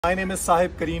My name is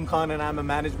Sahib Karim Khan and I'm a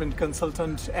management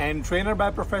consultant and trainer by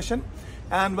profession.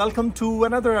 And welcome to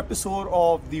another episode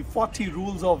of the 40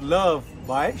 Rules of Love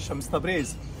by Shams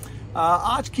Tabraiz.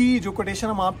 आज की जो quotation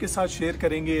हम आपके साथ share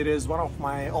करेंगे it is one of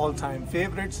my all time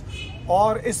favorites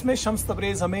और इसमें शम्स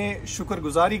तबरेज़ हमें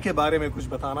शुक्रगुजारी के बारे में कुछ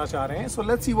बताना चाह रहे हैं. So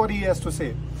let's see what he has to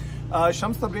say.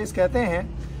 Shams Tabrez कहते हैं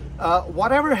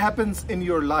whatever happens in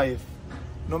your life,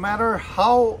 no matter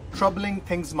how troubling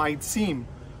things might seem,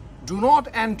 do not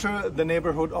enter the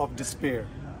neighborhood of despair.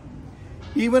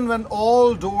 Even when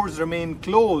all doors remain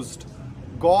closed,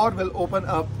 God will open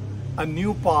up a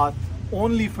new path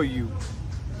only for you.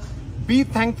 Be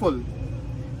thankful.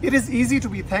 It is easy to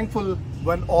be thankful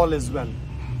when all is well.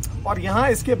 और यहाँ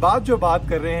इसके बाद जो बात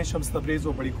कर रहे हैं शम्स तबरेज़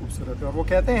वो बड़ी खूबसूरत है और वो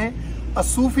कहते हैं A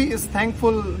Sufi is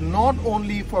thankful not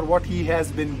only for what he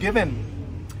has been given,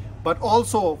 but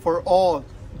also for all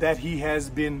that he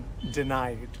has been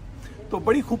denied. तो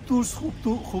बड़ी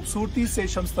खूबसूरती से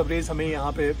शम्स तबरेज़ हमें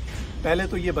यहाँ पे पहले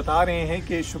तो ये बता रहे हैं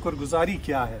कि शुक्रगुजारी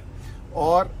क्या है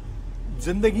और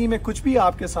ज़िंदगी में कुछ भी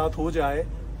आपके साथ हो जाए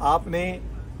आपने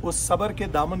उस सब्र के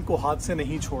दामन को हाथ से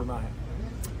नहीं छोड़ना है.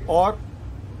 और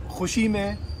खुशी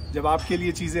में जब आपके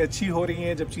लिए चीज़ें अच्छी हो रही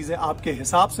हैं, जब चीज़ें आपके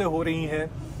हिसाब से हो रही हैं,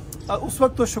 उस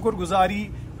वक्त तो शुक्रगुजारी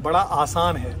बड़ा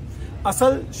आसान है.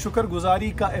 असल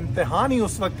शुक्रगुजारी का इम्तिहान ही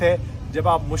उस वक्त है जब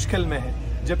आप मुश्किल में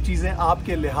हैं, जब चीज़ें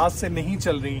आपके लिहाज से नहीं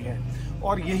चल रही हैं.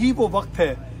 और यही वो वक्त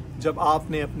है जब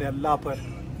आपने अपने अल्लाह पर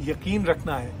यकीन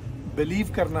रखना है,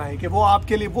 बिलीव करना है कि वो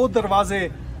आपके लिए वो दरवाजे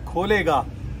खोलेगा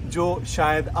जो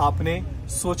शायद आपने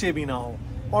सोचे भी ना हो.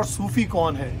 और सूफ़ी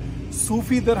कौन है?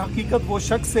 सूफ़ी दर हकीकत वो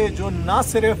शख्स है जो ना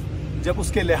सिर्फ जब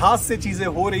उसके लिहाज से चीज़ें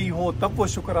हो रही हों तब वो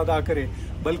शुक्र अदा करे,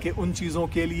 बल्कि उन चीज़ों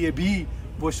के लिए भी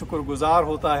वो शुक्रगुजार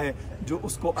होता है जो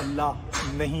उसको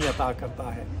अल्लाह नहीं अता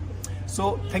करता है.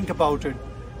 So think about it.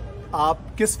 आप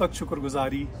किस वक्त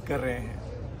शुक्रगुजारी कर रहे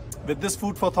हैं? With this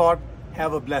food for thought,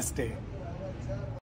 have a blessed day.